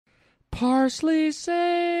Parsley,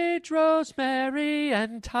 sage, rosemary,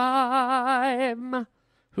 and thyme.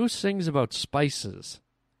 Who sings about spices?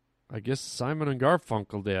 I guess Simon and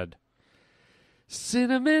Garfunkel did.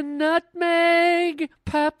 Cinnamon, nutmeg,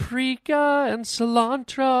 paprika, and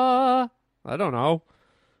cilantro. I don't know.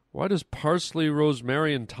 Why does parsley,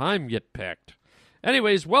 rosemary, and thyme get picked?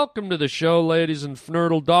 Anyways, welcome to the show, ladies and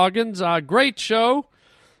fnerdle doggins. Great show.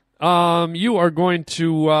 You are going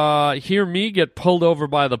to hear me get pulled over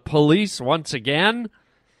by the police once again.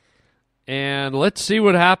 And let's see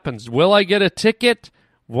what happens. Will I get a ticket?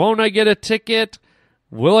 Won't I get a ticket?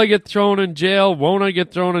 Will I get thrown in jail? Won't I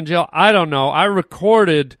get thrown in jail? I don't know. I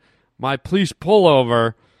recorded my police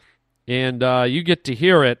pullover, and you get to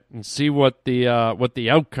hear it and see what the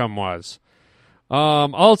outcome was.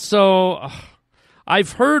 Also,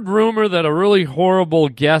 I've heard rumor that a really horrible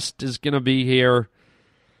guest is going to be here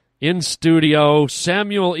in studio.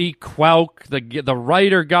 Samuel E. Quouk, the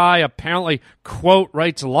writer guy, apparently, quote,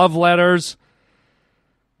 writes love letters.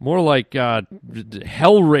 More like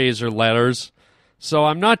Hellraiser letters. So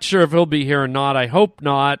I'm not sure if he'll be here or not. I hope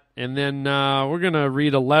not. And then we're going to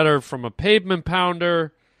read a letter from a pavement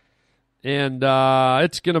pounder. And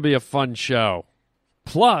it's going to be a fun show.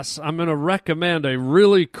 Plus, I'm going to recommend a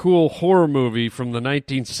really cool horror movie from the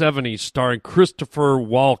 1970s starring Christopher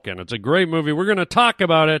Walken. It's a great movie. We're going to talk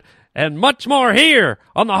about it and much more here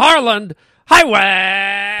on the Harland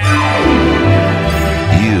Highway.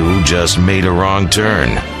 You just made a wrong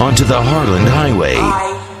turn onto the Harland Highway.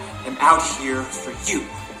 I am out here for you.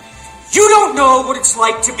 You don't know what it's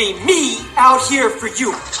like to be me out here for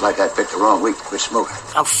you. It's like I picked the wrong week to quit smoking.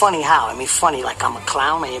 I'm funny how? I mean funny like I'm a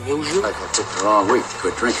clown, I amuse you. Like I picked the wrong week to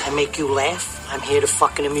quit drinking. I make you laugh. I'm here to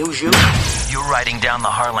fucking amuse you. You're riding down the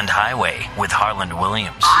Harland Highway with Harland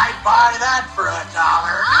Williams. I'd buy that for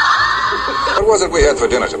 $1. What was it we had for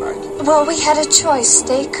dinner tonight? Well, we had a choice,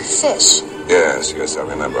 steak, fish. Yes, I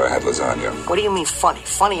remember. I had lasagna. What do you mean funny?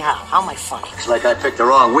 Funny how? How am I funny? It's like I picked the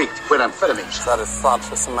wrong week to quit amphetamines. That is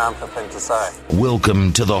such a Samantha thing to say.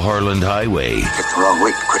 Welcome to the Harland Highway. Picked the wrong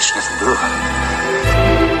week to quit sniffing glue.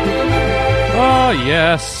 Oh,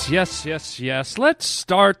 yes. Let's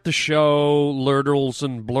start the show, Lurdles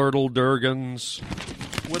and Blurtle-Durgans,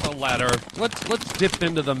 with a letter. Let's dip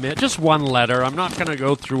into the just one letter. I'm not going to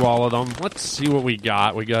go through all of them. Let's see what we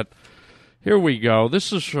got. Here we go.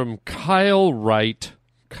 This is from Kyle Wright.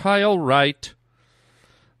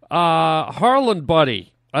 Harland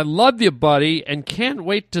buddy, I love you, buddy, and can't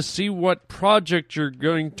wait to see what project you're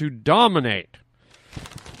going to dominate.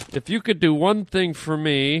 If you could do one thing for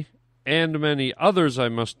me, and many others I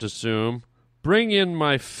must assume, bring in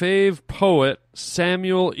my fave poet,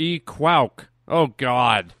 Samuel E. Quouk. Oh,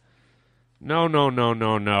 God.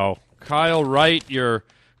 No. Kyle Wright, you're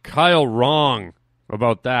Kyle wrong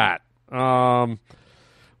about that.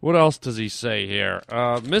 What else does he say here?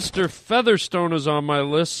 Mr. Featherstone is on my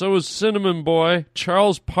list. So is Cinnamon Boy.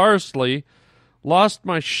 Charles Parsley. Lost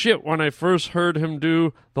my shit when I first heard him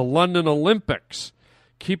do the London Olympics.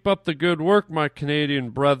 Keep up the good work, my Canadian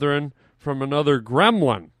brethren. From another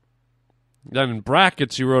gremlin. Then in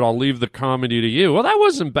brackets he wrote, I'll leave the comedy to you. Well, that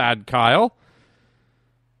wasn't bad, Kyle.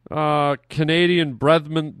 Canadian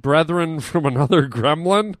brethren from another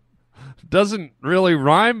gremlin. Doesn't really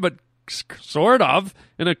rhyme, but sort of,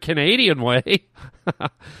 in a Canadian way.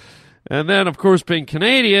 And then, of course, being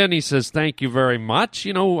Canadian, he says, thank you very much.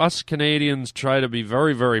 You know, us Canadians try to be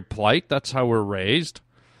very, very polite. That's how we're raised.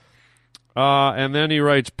 And then he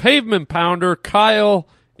writes, Pavement Pounder, Kyle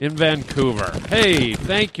in Vancouver. Hey,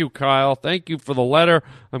 thank you, Kyle. Thank you for the letter.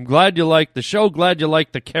 I'm glad you liked the show. Glad you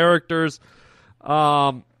liked the characters.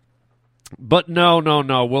 But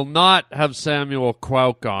no. We'll not have Samuel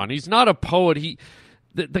Quouk on. He's not a poet. You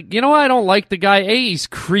know why I don't like the guy? A, he's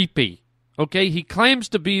creepy. Okay, he claims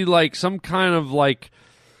to be like some kind of like,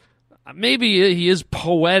 maybe he is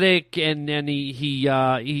poetic, and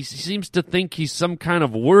he seems to think he's some kind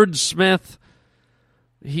of wordsmith.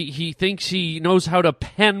 He thinks he knows how to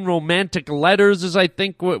pen romantic letters, is I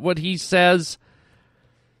think what he says.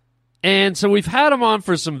 And so we've had him on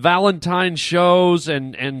for some Valentine shows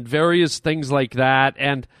and various things like that.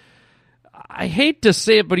 And I hate to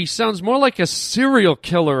say it, but he sounds more like a serial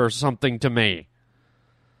killer or something to me.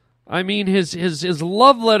 I mean, his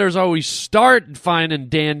love letters always start fine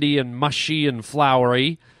and dandy and mushy and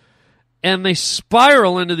flowery, and they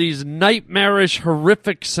spiral into these nightmarish,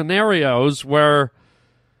 horrific scenarios where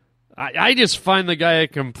I just find the guy a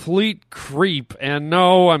complete creep. And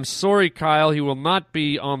no, I'm sorry, Kyle, he will not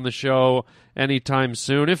be on the show anytime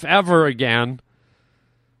soon, if ever again.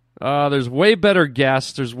 There's way better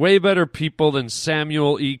guests, there's way better people than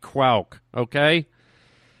Samuel E. Quouk, okay?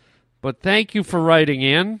 But thank you for writing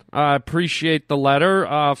in. I appreciate the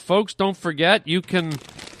letter. Folks, don't forget, you can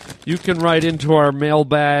write into our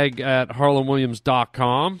mailbag at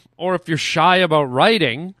harlandwilliams.com. Or if you're shy about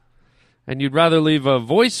writing and you'd rather leave a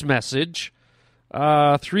voice message,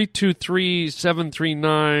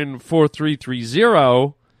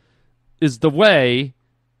 323-739-4330 is the way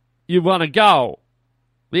you want to go.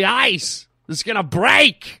 The ice is going to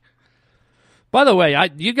break. By the way,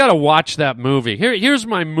 you got to watch that movie. Here's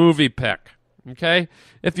my movie pick, okay?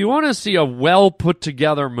 If you want to see a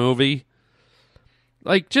well-put-together movie,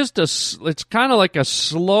 like it's kind of like a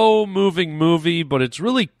slow-moving movie, but it's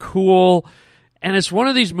really cool, and it's one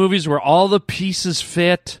of these movies where all the pieces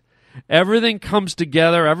fit, everything comes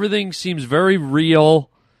together, everything seems very real.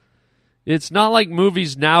 It's not like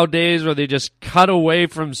movies nowadays where they just cut away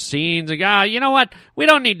from scenes. Like, you know what? We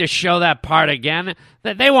don't need to show that part again.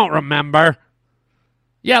 They won't remember.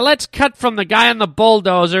 Yeah, let's cut from the guy on the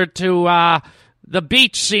bulldozer to the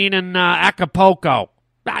beach scene in Acapulco.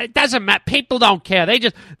 It doesn't matter. People don't care. They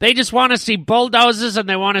just want to see bulldozers and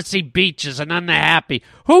they want to see beaches, and then they're happy.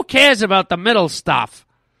 Who cares about the middle stuff?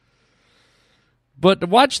 But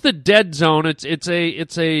watch The Dead Zone.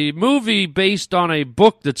 It's a movie based on a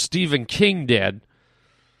book that Stephen King did,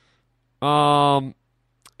 and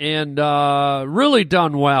really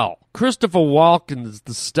done well. Christopher Walken is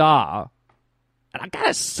the star. And I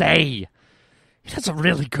gotta say, he does a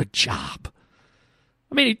really good job.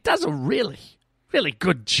 I mean, he does a really, really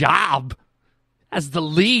good job as the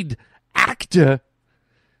lead actor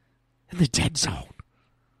in The Dead Zone.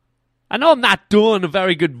 I know I'm not doing a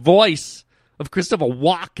very good voice of Christopher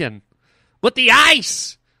Walken, but the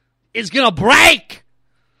ice is gonna break.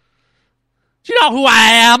 Do you know who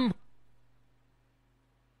I am?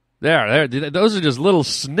 There, those are just little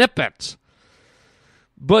snippets.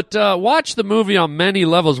 But watch the movie on many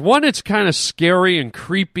levels. One, it's kind of scary and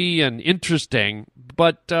creepy and interesting.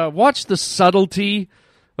 But watch the subtlety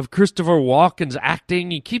of Christopher Walken's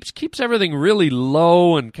acting. He keeps everything really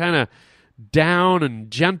low and kind of down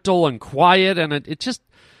and gentle and quiet. And it's just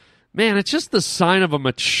the sign of a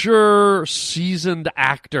mature, seasoned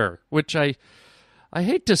actor, which I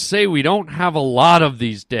hate to say we don't have a lot of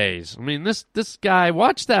these days. I mean, this guy,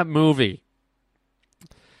 watch that movie.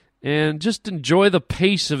 And just enjoy the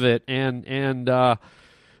pace of it, and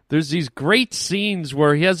there's these great scenes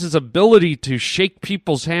where he has his ability to shake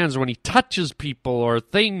people's hands when he touches people or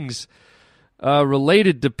things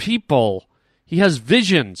related to people. He has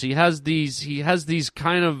visions. He has these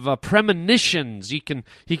kind of premonitions. He can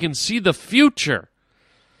see the future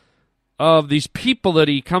of these people that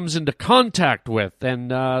he comes into contact with,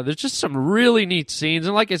 and there's just some really neat scenes.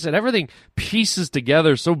 And like I said, everything pieces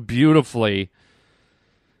together so beautifully.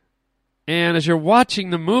 And as you're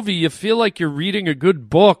watching the movie, you feel like you're reading a good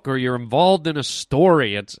book or you're involved in a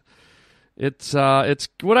story. It's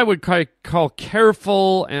what I would call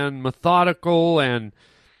careful and methodical and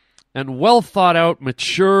well thought out,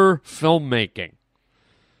 mature filmmaking.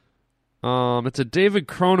 It's a David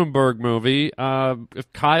Cronenberg movie.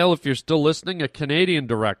 If you're still listening, a Canadian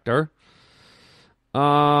director,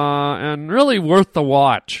 and really worth the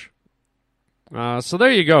watch. So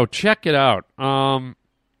there you go. Check it out.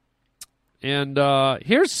 And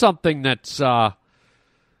here's something that's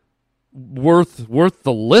worth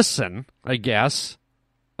the listen, I guess.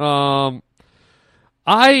 Yours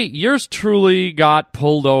truly got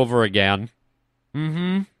pulled over again.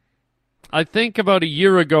 I think about a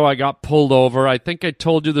year ago I got pulled over. I think I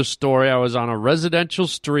told you the story. I was on a residential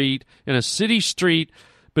street, in a city street,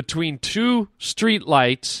 between two street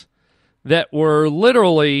lights that were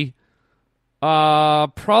literally...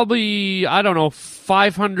 probably,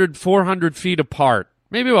 500, 400 feet apart.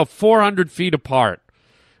 Maybe about 400 feet apart.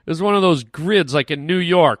 It was one of those grids like in New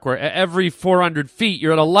York where every 400 feet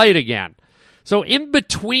you're at a light again. So in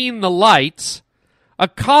between the lights, a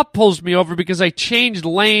cop pulls me over because I changed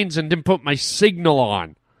lanes and didn't put my signal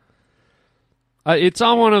on. It's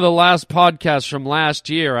on one of the last podcasts from last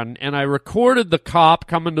year, and I recorded the cop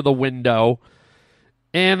coming to the window,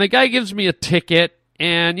 and the guy gives me a ticket.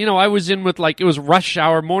 And, I was in with, it was rush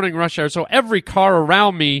hour, morning rush hour, so every car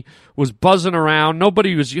around me was buzzing around.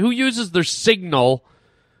 Who uses their signal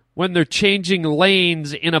when they're changing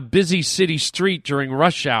lanes in a busy city street during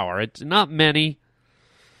rush hour? It's not many.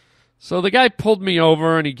 So the guy pulled me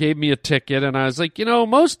over, and he gave me a ticket, and I was like,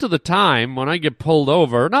 most of the time when I get pulled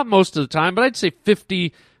over, not most of the time, but I'd say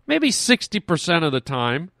 50, maybe 60% of the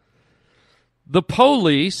time, the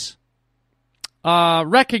police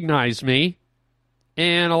recognize me.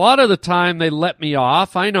 And a lot of the time, they let me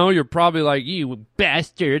off. I know you're probably like, you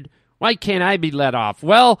bastard, why can't I be let off?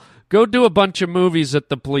 Well, go do a bunch of movies that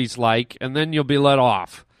the police like, and then you'll be let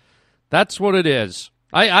off. That's what it is.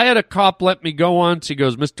 I had a cop let me go once. He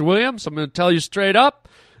goes, Mr. Williams, I'm going to tell you straight up.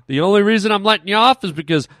 The only reason I'm letting you off is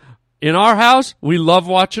because in our house, we love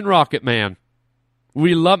watching Rocket Man.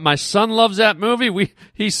 My son loves that movie.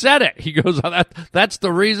 He said it. He goes, that's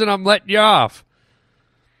the reason I'm letting you off.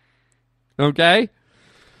 Okay?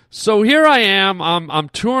 So here I am. I'm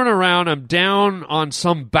touring around. I'm down on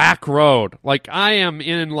some back road. Like I am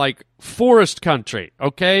in like forest country,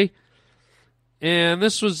 okay? And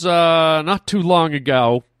this was not too long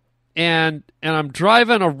ago. And I'm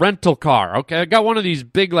driving a rental car, okay? I got one of these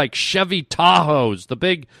big like Chevy Tahoes, the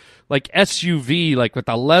big like SUV, like with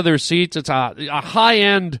the leather seats. It's a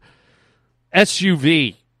high-end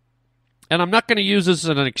SUV. And I'm not going to use this as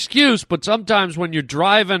an excuse, but sometimes when you're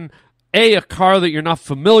driving a car that you're not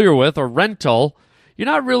familiar with, or rental, you're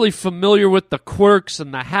not really familiar with the quirks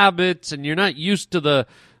and the habits, and you're not used to the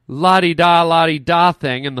la-di-da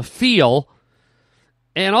thing and the feel.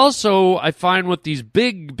 And also, I find with these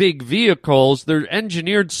big vehicles, they're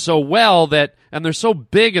engineered so well that, and they're so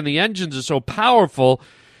big and the engines are so powerful,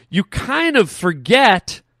 you kind of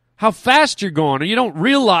forget how fast you're going, or you don't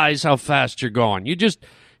realize how fast you're going.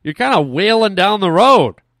 You're kind of wailing down the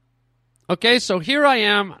road. Okay, so here I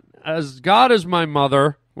am, as God is my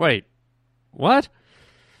mother. Wait, what?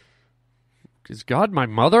 Is God my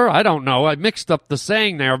mother? I don't know. I mixed up the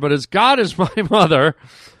saying there, but as God is my mother,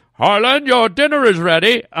 Harland, your dinner is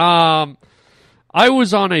ready. I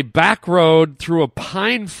was on a back road through a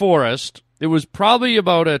pine forest. It was probably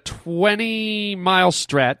about a 20-mile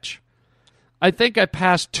stretch. I think I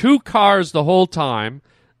passed 2 cars the whole time.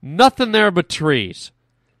 Nothing there but trees.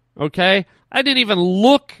 Okay? I didn't even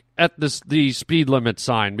look at the speed limit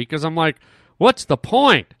sign because I'm like, what's the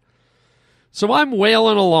point? So I'm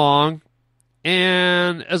wailing along,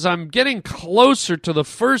 and as I'm getting closer to the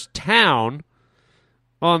first town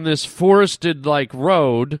on this forested like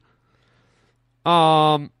road,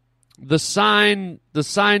 the sign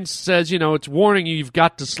says, it's warning you, you've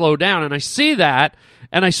got to slow down. And I see that,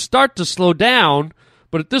 and I start to slow down,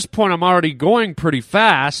 but at this point I'm already going pretty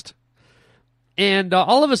fast. And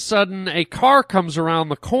all of a sudden, a car comes around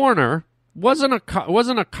the corner. Wasn't a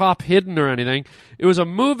cop hidden or anything. It was a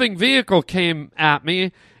moving vehicle came at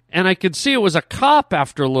me, and I could see it was a cop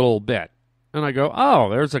after a little bit. And I go, oh,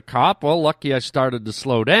 there's a cop. Well, lucky I started to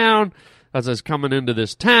slow down as I was coming into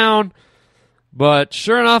this town. But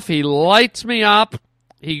sure enough, he lights me up.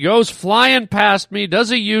 He goes flying past me, does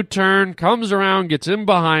a U-turn, comes around, gets in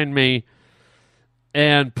behind me,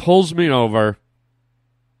 and pulls me over.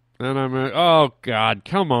 And I'm like, oh, God,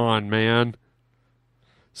 come on, man.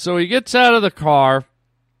 So he gets out of the car,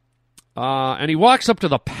 and he walks up to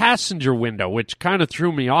the passenger window, which kind of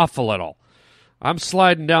threw me off a little. I'm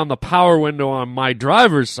sliding down the power window on my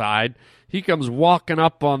driver's side. He comes walking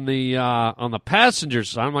up on the passenger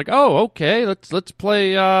side. I'm like, oh, okay, let's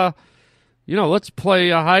play, let's play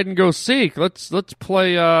hide and go seek. Let's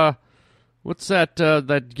play, what's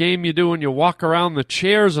that game you do when you walk around the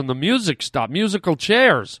chairs and the music stop, musical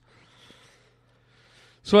chairs.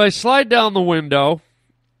 So I slide down the window,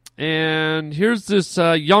 and here's this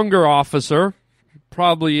younger officer,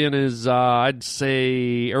 probably in his, I'd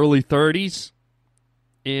say, early 30s,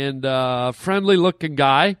 and friendly-looking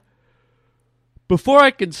guy. Before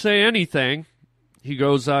I can say anything, he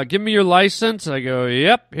goes, give me your license. I go,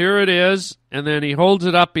 yep, here it is. And then he holds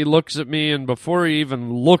it up, he looks at me, and before he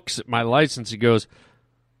even looks at my license, he goes,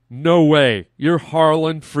 no way, you're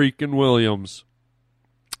Harland freaking Williams.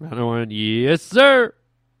 And I went, yes, sir.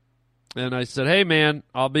 And I said, hey, man,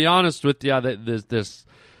 I'll be honest with you.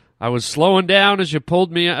 I was slowing down as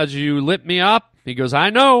you lit me up. He goes, I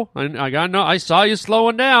know. I saw you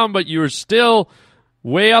slowing down, but you were still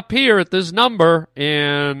way up here at this number.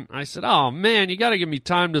 And I said, oh, man, you got to give me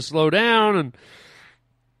time to slow down.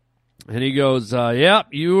 And he goes, yep,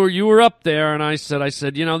 you were up there. And I said,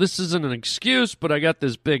 this isn't an excuse, but I got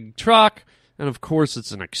this big truck. And, of course,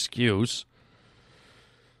 it's an excuse.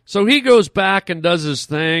 So he goes back and does his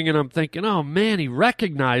thing, and I'm thinking, oh, man, he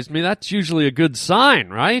recognized me. That's usually a good sign,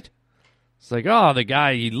 right? It's like, oh, the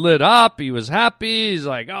guy, he lit up. He was happy. He's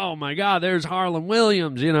like, oh, my God, there's Harland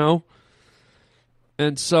Williams,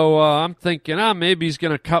 And so I'm thinking, maybe he's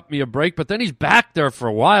going to cut me a break. But then he's back there for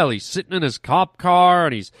a while. He's sitting in his cop car,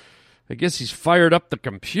 and I guess he's fired up the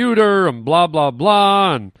computer and blah, blah,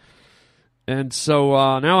 blah. And so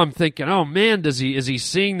now I'm thinking, oh, man, is he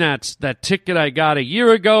seeing that ticket I got a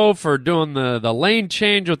year ago for doing the lane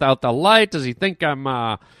change without the light? Does he think I'm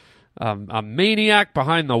a maniac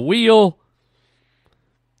behind the wheel?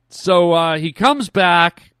 So he comes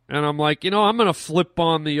back, and I'm like, I'm going to flip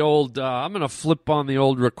on the old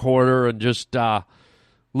recorder and just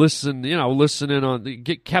listen in on,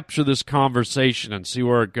 capture this conversation and see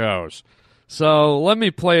where it goes. So let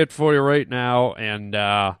me play it for you right now,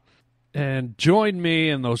 and join me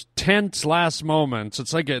in those tense last moments.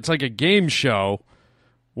 It's like a game show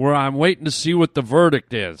where I'm waiting to see what the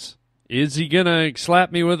verdict is. Is he gonna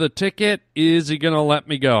slap me with a ticket? Is he gonna let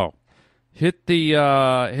me go? Hit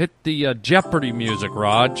the Jeopardy music,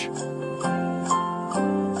 Raj.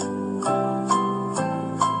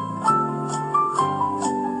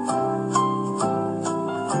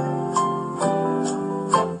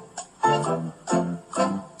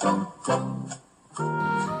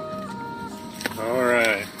 All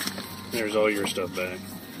right, there's all your stuff back.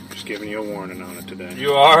 Just giving you a warning on it today.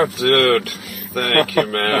 You are, dude. Thank you,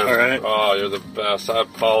 man. All right. Oh, you're the best. I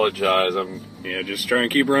apologize. Yeah, just try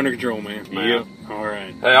and keep her under control, man. Yep. All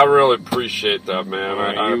right. Hey, I really appreciate that, man.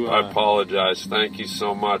 Right, I apologize. Thank you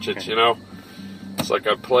so much. It's, it's like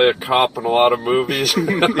I play a cop in a lot of movies. I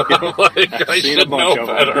should know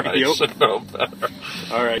better. I should know better.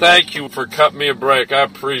 All right. Thank you for cutting me a break. I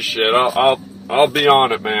appreciate it. I'll be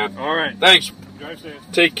on it, man. All right. Thanks. Drive safe.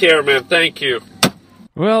 Take care, man. Thank you.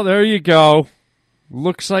 Well, there you go.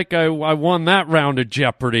 Looks like I won that round of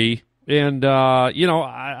Jeopardy. And, I'm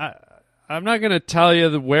not going to tell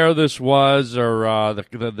you where this was or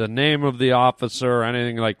the name of the officer or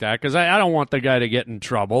anything like that, because I don't want the guy to get in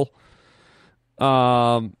trouble.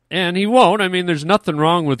 And he won't. I mean, there's nothing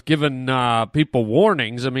wrong with giving people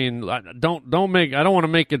warnings. I mean, I don't want to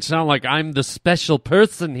make it sound like I'm the special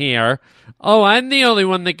person here. Oh, I'm the only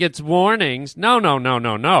one that gets warnings.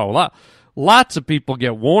 No. Lots of people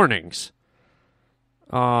get warnings.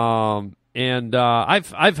 And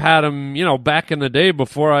I've had them, back in the day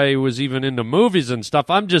before I was even into movies and stuff.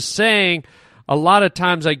 I'm just saying, a lot of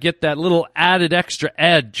times I get that little added extra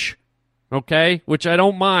edge, okay, which I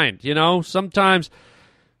don't mind. Sometimes,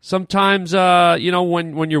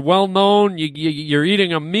 when you're well known, you're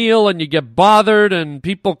eating a meal and you get bothered, and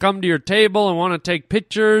people come to your table and want to take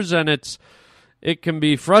pictures, and it can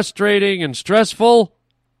be frustrating and stressful,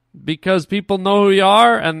 because people know who you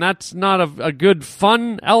are, and that's not a good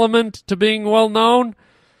fun element to being well known.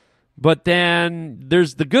 But then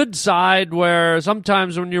there's the good side, where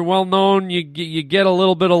sometimes when you're well known, you get a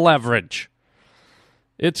little bit of leverage.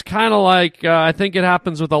 It's kind of like, I think it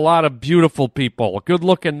happens with a lot of beautiful people,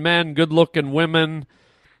 good-looking men, good-looking women.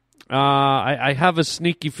 I have a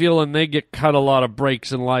sneaky feeling they get cut a lot of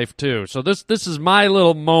breaks in life too. So this is my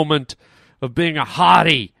little moment of being a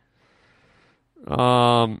hottie.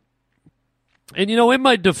 And in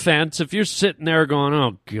my defense, if you're sitting there going,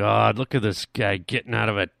 oh God, look at this guy getting out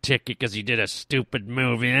of a ticket because he did a stupid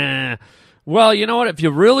movie. Well, you know what? If you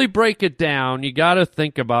really break it down, you got to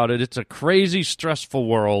think about it. It's a crazy, stressful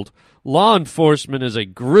world. Law enforcement is a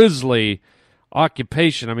grisly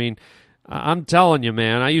occupation. I mean, I'm telling you,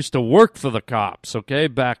 man, I used to work for the cops, okay,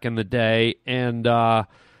 back in the day, and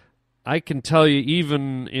I can tell you,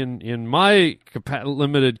 even in my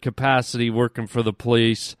limited capacity working for the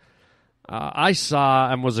police, I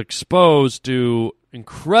saw and was exposed to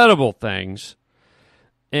incredible things.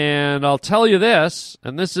 And I'll tell you this,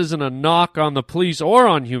 and this isn't a knock on the police or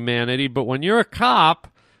on humanity, but when you're a cop,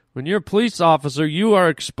 when you're a police officer, you are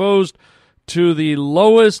exposed to the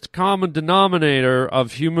lowest common denominator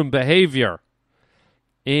of human behavior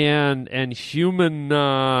and human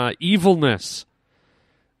evilness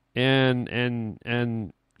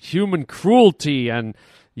and human cruelty, and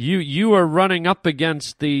you are running up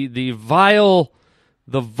against the vile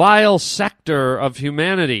sector of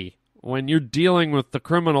humanity when you're dealing with the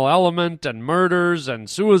criminal element and murders and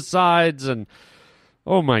suicides, and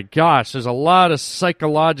oh my gosh, there's a lot of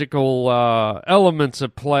psychological elements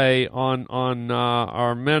at play on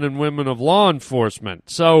our men and women of law enforcement.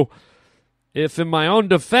 So if in my own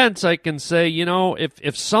defense I can say,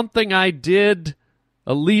 if something I did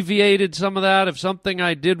alleviated some of that, if something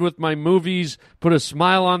I did with my movies put a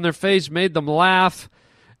smile on their face, made them laugh,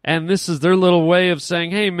 and this is their little way of saying,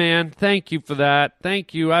 hey man, thank you for that,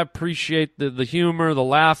 thank you, I appreciate the humor, the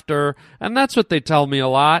laughter, and that's what they tell me a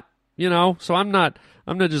lot, so I'm not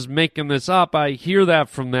just making this up. I hear that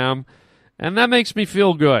from them, and that makes me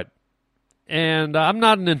feel good. And I'm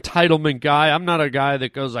not an entitlement guy. I'm not a guy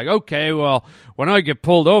that goes like, okay, well, when I get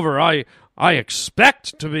pulled over, I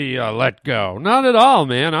expect to be let go. Not at all,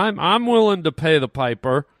 man. I'm willing to pay the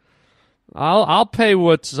piper. I'll pay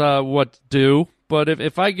what's due. But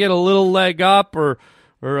if I get a little leg up, or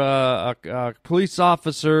a police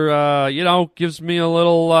officer, gives me a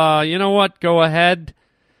little, you know what, go ahead,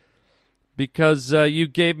 because you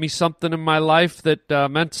gave me something in my life that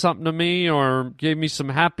meant something to me, or gave me some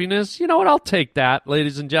happiness, you know what, I'll take that,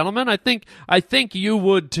 ladies and gentlemen. I think you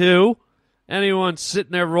would too. anyone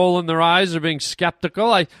sitting there rolling their eyes or being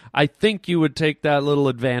skeptical, I think you would take that little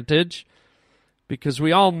advantage, because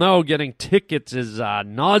we all know getting tickets is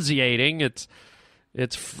nauseating. It's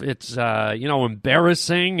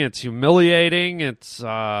embarrassing. It's humiliating. It's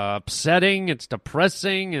upsetting. It's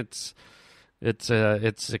depressing. It's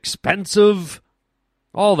expensive.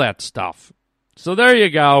 All that stuff. So there you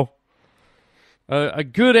go. A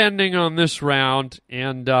good ending on this round,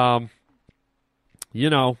 and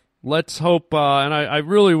let's hope. And I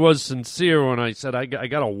really was sincere when I said I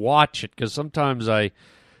got to watch it, because sometimes I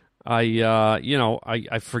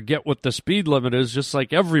forget what the speed limit is, just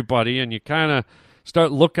like everybody, and you kind of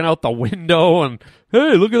start looking out the window and,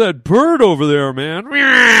 hey, look at that bird over there, man.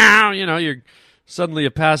 You're suddenly you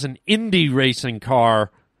pass an Indy racing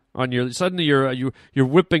car on your. Suddenly you're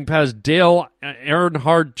whipping past Dale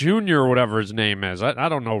Earnhardt Jr. or whatever his name is. I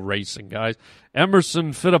don't know racing, guys.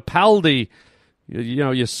 Emerson Fittipaldi.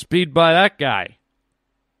 You speed by that guy.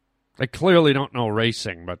 I clearly don't know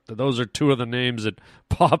racing, but those are two of the names that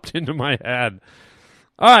popped into my head.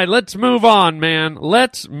 All right, let's move on, man.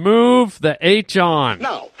 Let's move the H on.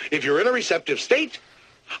 Now, if you're in a receptive state,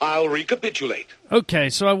 I'll recapitulate. Okay,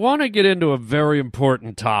 so I want to get into a very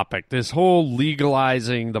important topic. This whole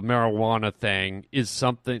legalizing the marijuana thing is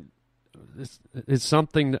something.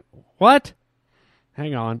 What?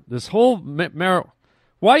 Hang on. This whole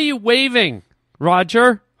Why are you waving,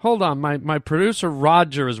 Roger? Hold on. My producer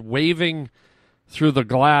Roger is waving through the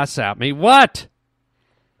glass at me. What?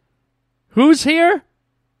 Who's here?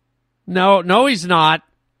 No, he's not.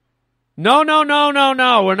 No.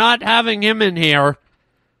 We're not having him in here.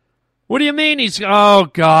 What do you mean he's... Oh,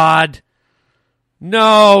 God.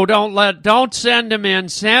 No, don't send him in.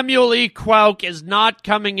 Samuel E. Quouk is not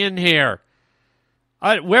coming in here.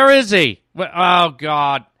 Where is he? Oh,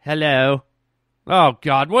 God. Hello. Oh,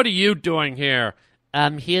 God, what are you doing here?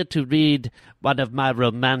 I'm here to read one of my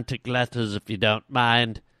romantic letters, if you don't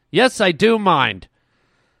mind. Yes, I do mind.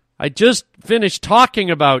 I just finished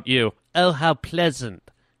talking about you. Oh, how pleasant.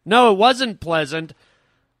 No, it wasn't pleasant.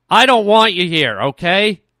 I don't want you here,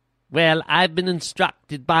 okay? Well, I've been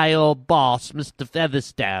instructed by your boss, Mr.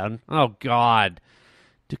 Featherstone, oh, God,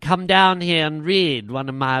 to come down here and read one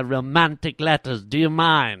of my romantic letters. Do you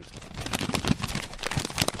mind?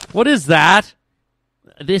 What is that?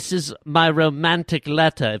 This is my romantic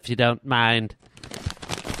letter, if you don't mind.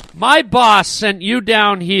 My boss sent you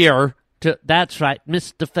down here to... That's right,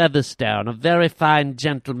 Mr. Featherstone, a very fine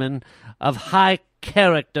gentleman of high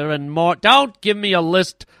character and more... Don't give me a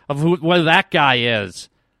list of where that guy is.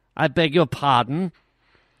 I beg your pardon.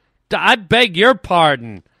 I beg your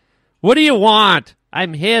pardon. What do you want?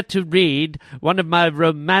 I'm here to read one of my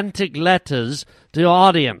romantic letters to the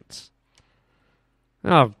audience.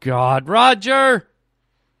 Oh, God. Roger!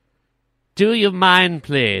 Do you mind,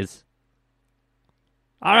 please?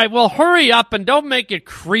 All right, well, hurry up and don't make it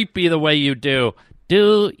creepy the way you do.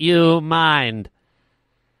 Do you mind?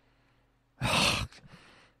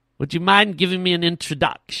 Would you mind giving me an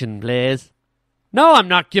introduction, please? No, I'm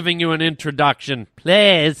not giving you an introduction.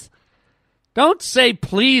 Please. Don't say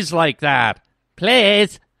please like that.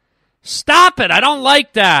 Please. Stop it. I don't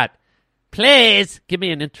like that. Please. Give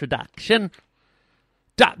me an introduction.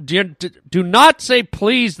 Do not say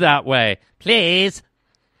please that way. Please.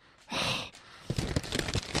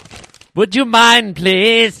 Would you mind,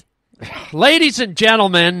 please? Ladies and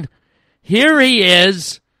gentlemen, here he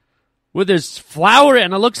is with his flower,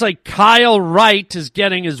 and it looks like Kyle Wright is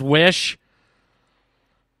getting his wish.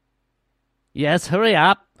 Yes, hurry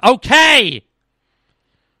up. Okay!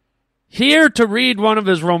 Here to read one of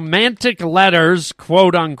his romantic letters,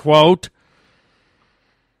 quote unquote,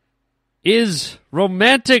 is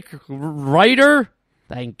romantic writer.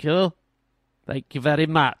 Thank you. Thank you very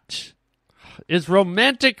much. Is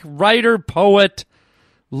romantic writer, poet,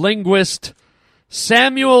 linguist,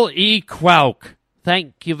 Samuel E. Quouk.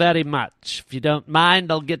 Thank you very much. If you don't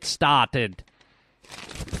mind, I'll get started.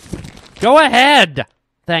 Go ahead.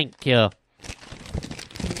 Thank you.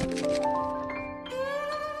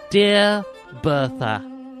 Dear Bertha,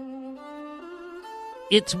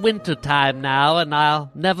 it's wintertime now, and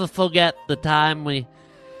I'll never forget the time we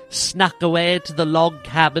snuck away to the log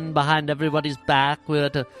cabin behind everybody's back. We were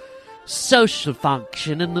at a social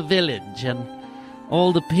function in the village, and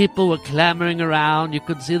all the people were clamoring around. You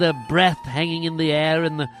could see their breath hanging in the air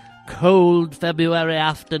in the cold February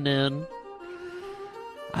afternoon.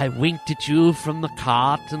 I winked at you from the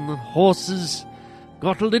cart, and the horses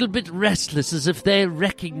got a little bit restless, as if they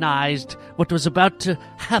recognized what was about to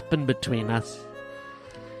happen between us.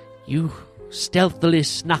 You stealthily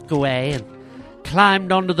snuck away and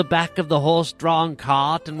climbed onto the back of the horse-drawn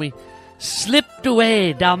cart, and we slipped drift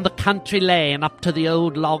away down the country lane up to the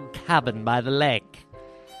old log cabin by the lake.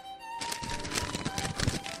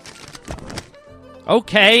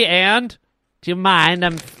 Okay, and do you mind?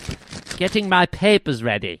 I'm getting my papers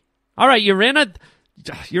ready. All right, you're in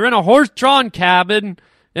a horse-drawn cabin.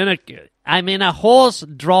 I'm in a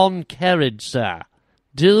horse-drawn carriage, sir.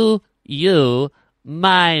 Do you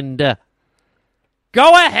mind?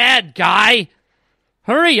 Go ahead, guy.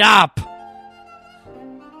 Hurry up.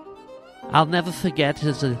 I'll never forget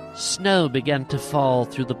as the snow began to fall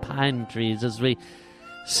through the pine trees as we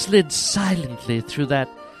slid silently through that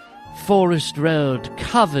forest road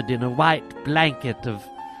covered in a white blanket of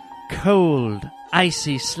cold,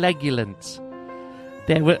 icy slegulence.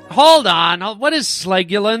 Hold on. What is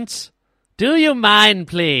slegulence? Do you mind,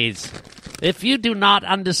 please? If you do not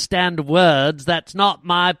understand words, that's not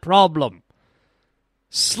my problem.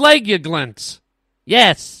 Slegulence.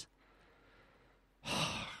 Yes.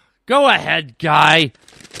 Go ahead, guy.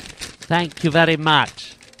 Thank you very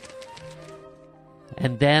much.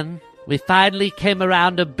 And then we finally came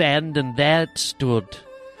around a bend, and there it stood.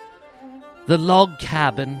 The log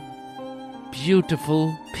cabin,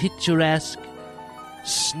 beautiful, picturesque,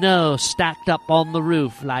 snow stacked up on the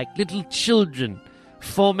roof like little children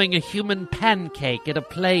forming a human pancake at a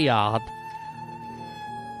play yard.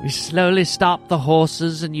 We slowly stopped the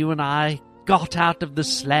horses, and you and I got out of the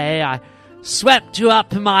sleigh. I swept you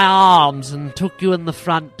up in my arms and took you in the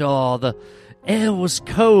front door. The air was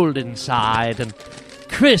cold inside and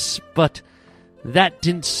crisp, but that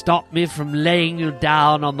didn't stop me from laying you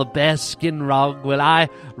down on the bearskin rug while I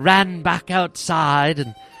ran back outside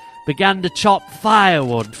and began to chop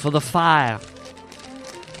firewood for the fire.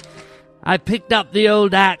 I picked up the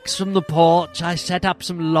old axe from the porch. I set up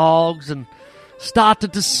some logs and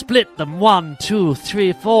started to split them 1, 2,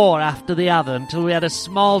 3, 4 after the other until we had a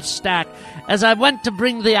small stack. As I went to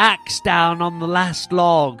bring the axe down on the last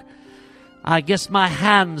log, I guess my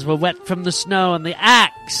hands were wet from the snow and the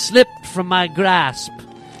axe slipped from my grasp.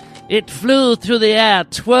 It flew through the air,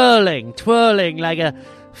 twirling like a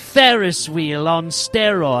Ferris wheel on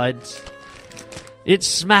steroids. It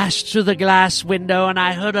smashed through the glass window, and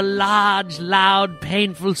I heard a large, loud,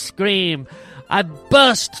 painful scream. I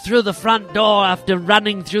burst through the front door after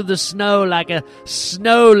running through the snow like a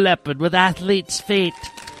snow leopard with athlete's feet.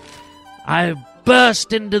 I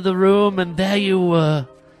burst into the room, and there you were,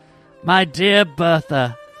 my dear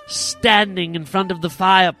Bertha, standing in front of the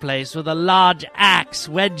fireplace with a large axe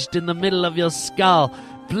wedged in the middle of your skull,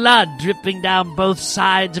 blood dripping down both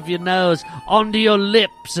sides of your nose, onto your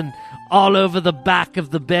lips, and all over the back of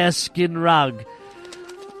the bearskin rug.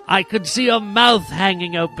 I could see your mouth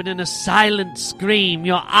hanging open in a silent scream,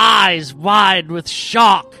 your eyes wide with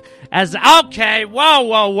shock as... Okay,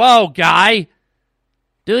 whoa, guy.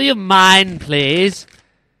 Do you mind, please?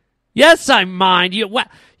 Yes, I mind.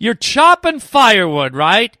 You're chopping firewood,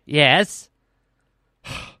 right? Yes.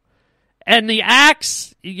 And the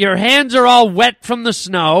axe, your hands are all wet from the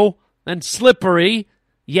snow and slippery.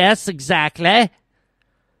 Yes, exactly.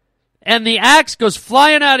 And the axe goes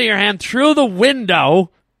flying out of your hand through the window.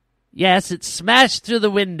 Yes, it smashed through the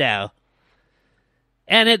window.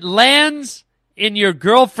 And it lands in your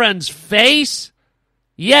girlfriend's face?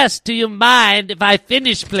 Yes, do you mind if I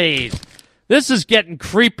finish, please? This is getting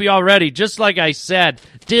creepy already, just like I said.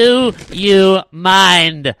 Do you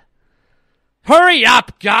mind? Hurry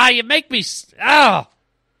up, guy. You make me... Oh!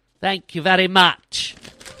 Thank you very much.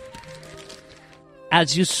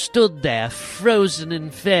 As you stood there, frozen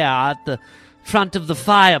in fear at the front of the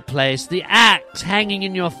fireplace, the axe hanging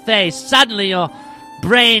in your face, suddenly your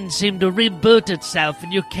brain seemed to reboot itself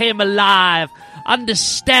and you came alive,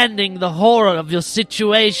 understanding the horror of your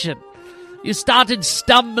situation. You started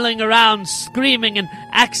stumbling around, screaming, and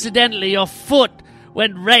accidentally your foot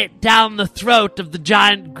went right down the throat of the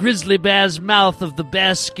giant grizzly bear's mouth of the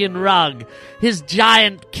bearskin rug, his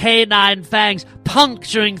giant canine fangs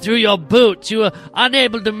puncturing through your boots. You were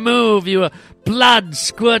unable to move. You were blood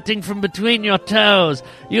squirting from between your toes.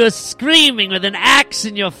 You were screaming with an axe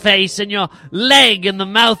in your face and your leg in the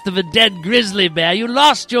mouth of a dead grizzly bear. You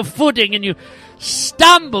lost your footing and you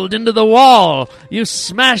stumbled into the wall. You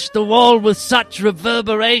smashed the wall with such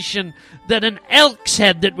reverberation that an elk's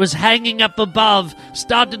head that was hanging up above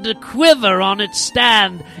started to quiver on its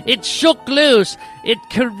stand. It shook loose, it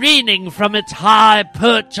careening from its high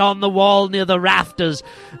perch on the wall near the rafters,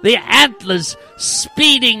 the antlers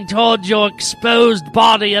speeding towards your exposed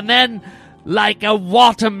body, and then, like a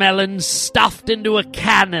watermelon stuffed into a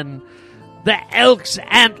cannon, the elk's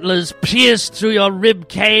antlers pierced through your rib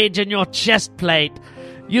cage and your chest plate.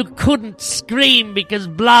 You couldn't scream because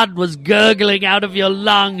blood was gurgling out of your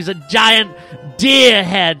lungs. A giant deer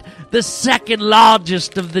head the second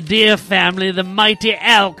largest of the deer family, the mighty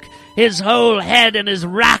elk, his whole head and his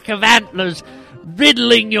rack of antlers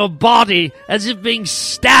riddling your body as if being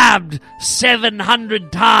stabbed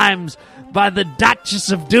 700 times by the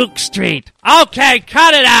Duchess of Duke Street. Okay,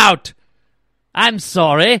 cut it out. I'm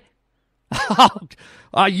sorry.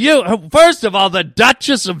 Are you, first of all, the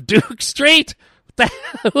Duchess of Duke Street?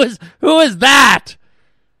 Who is that?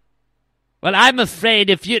 Well, I'm afraid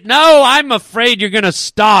I'm afraid you're going to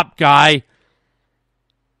stop, guy.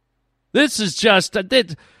 This is just,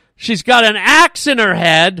 she's got an axe in her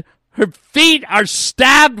head. Her feet are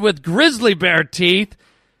stabbed with grizzly bear teeth.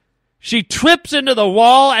 She trips into the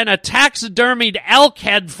wall and a taxidermied elk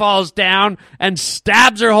head falls down and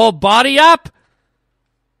stabs her whole body up.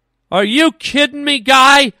 Are you kidding me,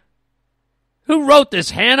 guy? Who wrote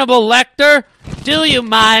this, Hannibal Lecter? Do you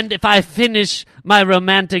mind if I finish my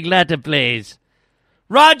romantic letter, please?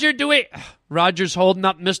 Roger, Roger's holding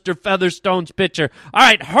up Mr. Featherstone's picture. All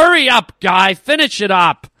right, hurry up, guy. Finish it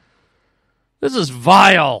up. This is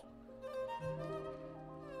vile.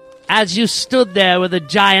 As you stood there with a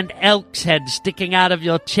giant elk's head sticking out of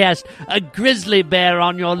your chest, a grizzly bear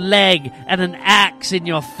on your leg, and an axe in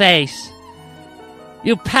your face,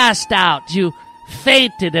 you passed out. You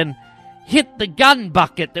fainted and hit the gun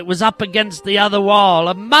bucket that was up against the other wall.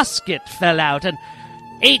 A musket fell out, an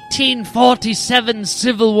 1847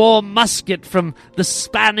 Civil War musket from the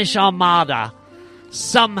Spanish Armada.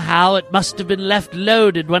 Somehow it must have been left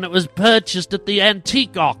loaded when it was purchased at the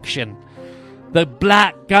antique auction. The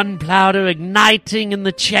black gunpowder igniting in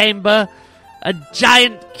the chamber, a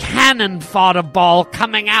giant cannon fodder ball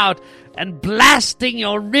coming out and blasting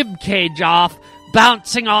your ribcage off,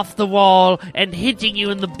 bouncing off the wall and hitting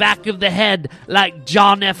you in the back of the head like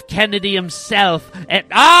John F. Kennedy himself. And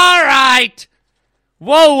all right!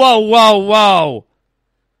 Whoa, whoa, whoa, whoa.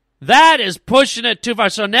 That is pushing it too far.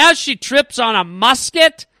 So now she trips on a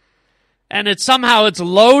musket, and it's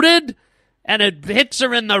loaded, and it hits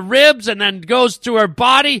her in the ribs and then goes through her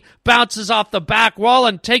body, bounces off the back wall,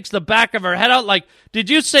 and takes the back of her head out. Like, did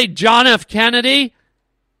you say John F. Kennedy?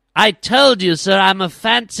 I told you, sir, I'm a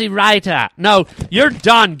fancy writer. No, you're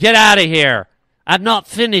done. Get out of here. I'm not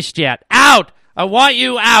finished yet. Out! I want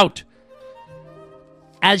you out.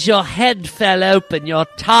 As your head fell open, your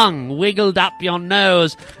tongue wiggled up your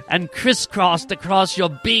nose and crisscrossed across your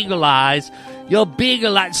beagle eyes. Your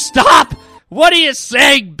beagle eyes... Stop! What are you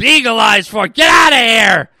saying beagle eyes for? Get out of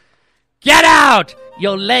here! Get out!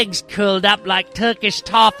 Your legs curled up like Turkish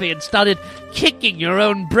toffee and started kicking your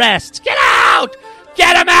own breasts. Get out!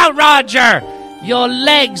 Get him out, Roger! Your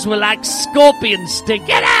legs were like scorpion sting.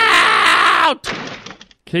 Get out!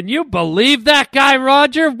 Can you believe that guy,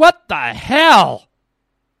 Roger? What the hell?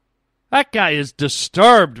 That guy is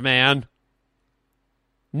disturbed, man.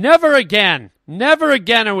 Never again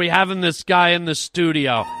are we having this guy in the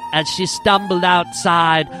studio. As she stumbled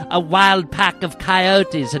outside, a wild pack of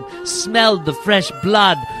coyotes and smelled the fresh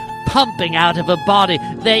blood pumping out of her body.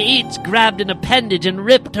 They each grabbed an appendage and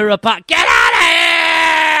ripped her apart. Get out of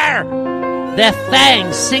here! Their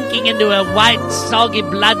fangs sinking into her white, soggy,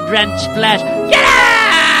 blood-drenched flesh. Get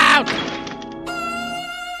out!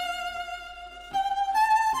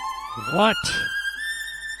 What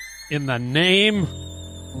in the name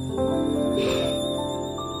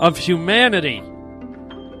of humanity?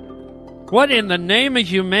 What in the name of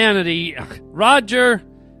humanity? Roger,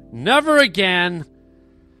 never again.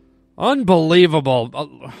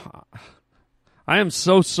 Unbelievable. I am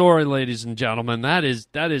so sorry, ladies and gentlemen. That is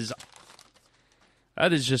just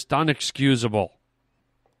unexcusable.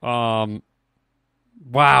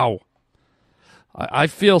 Wow. I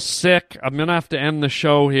feel sick. I'm going to have to end the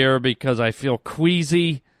show here because I feel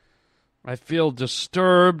queasy. I feel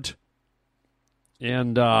disturbed.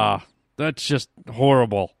 And that's just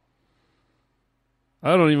horrible.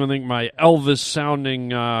 I don't even think my Elvis-sounding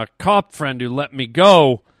cop friend who let me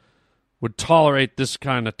go would tolerate this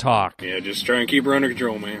kind of talk. Yeah, just try and keep her under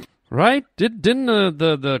control, man. Right? Didn't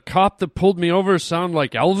the cop that pulled me over sound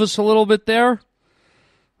like Elvis a little bit there?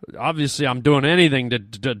 Obviously, I'm doing anything to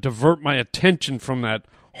divert my attention from that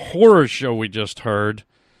horror show we just heard.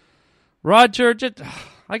 Roger,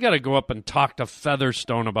 I got to go up and talk to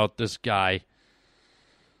Featherstone about this guy.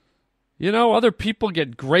 You know, other people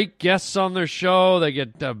get great guests on their show. They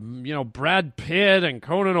get, Brad Pitt and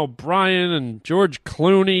Conan O'Brien and George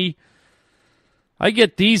Clooney. I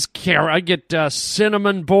get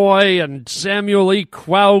Cinnamon Boy and Samuel E.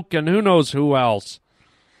 Quouk and who knows who else.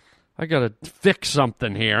 I got to fix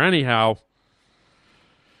something here. Anyhow,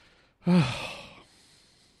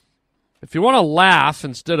 if you want to laugh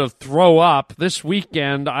instead of throw up, this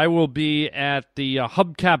weekend I will be at the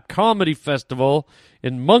Hubcap Comedy Festival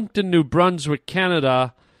in Moncton, New Brunswick,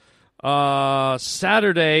 Canada.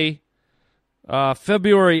 Saturday,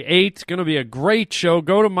 February 8th. Going to be a great show.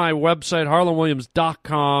 Go to my website,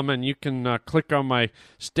 harlandwilliams.com, and you can click on my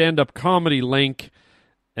stand-up comedy link,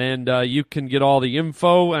 and you can get all the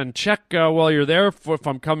info. And check while you're there if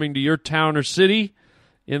I'm coming to your town or city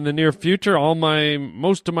in the near future.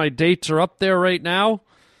 Most of my dates are up there right now.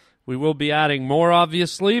 We will be adding more,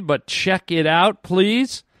 obviously, but check it out,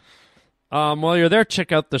 please. While you're there,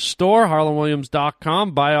 check out the store,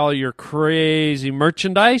 harlandwilliams.com. Buy all your crazy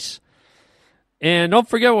merchandise. And don't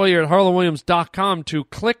forget, while you're at harlandwilliams.com, to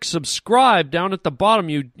click subscribe down at the bottom.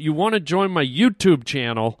 You want to join my YouTube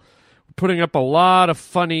channel. We're putting up a lot of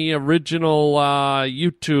funny, original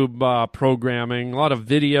YouTube programming, a lot of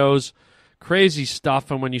videos, crazy stuff.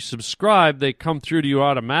 And when you subscribe, they come through to you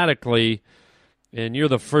automatically, and you're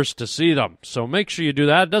the first to see them. So make sure you do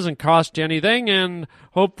that. It doesn't cost you anything, and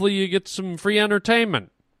hopefully you get some free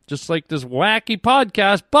entertainment, just like this wacky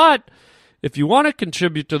podcast. But if you want to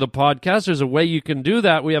contribute to the podcast, there's a way you can do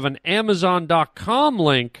that. We have an Amazon.com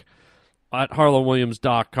link at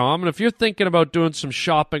harlandwilliams.com. And if you're thinking about doing some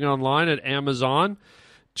shopping online at Amazon,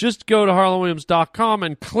 just go to harlandwilliams.com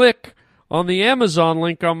and click on the Amazon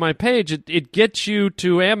link on my page. It gets you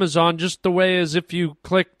to Amazon just the way as if you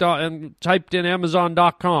clicked and typed in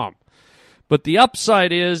Amazon.com. But the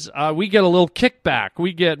upside is we get a little kickback.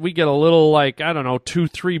 We get a little, like, I don't know,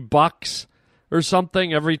 $2-3 or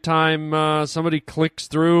something every time somebody clicks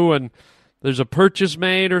through and there's a purchase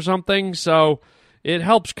made or something. So it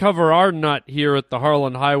helps cover our nut here at the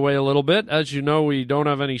Harland Highway a little bit. As you know, we don't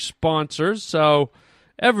have any sponsors, so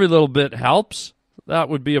every little bit helps. That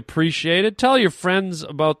would be appreciated. Tell your friends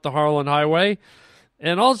about the Harland Highway.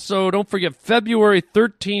 And also, don't forget, February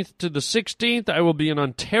 13th to the 16th, I will be in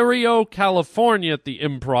Ontario, California at the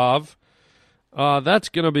Improv. That's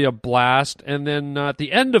going to be a blast. And then at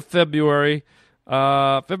the end of February,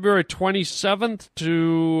 February 27th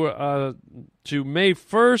to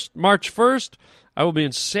March 1st, I will be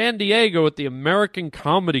in San Diego at the American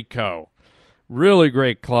Comedy Co. Really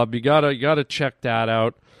great club. You gotta check that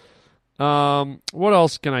out. What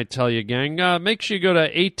else can I tell you, gang? Make sure you go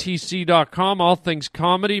to atc.com, All Things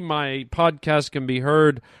Comedy. My podcast can be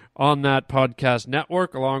heard on that podcast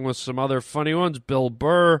network, along with some other funny ones. Bill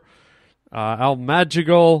Burr, Al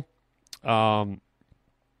Madrigal, some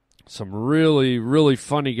really, really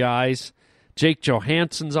funny guys. Jake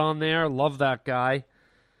Johansson's on there. Love that guy.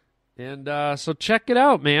 And so check it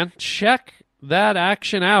out, man. Check that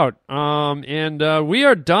action out. And we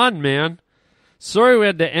are done, man. Sorry we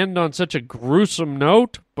had to end on such a gruesome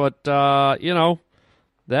note, but, that's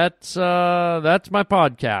my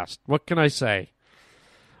podcast. What can I say?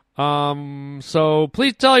 So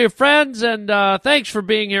please tell your friends, and thanks for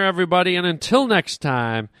being here, everybody. And until next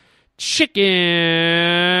time, chicken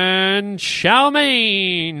chow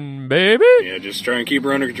mein, baby. Yeah, just try and keep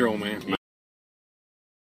her under control, man.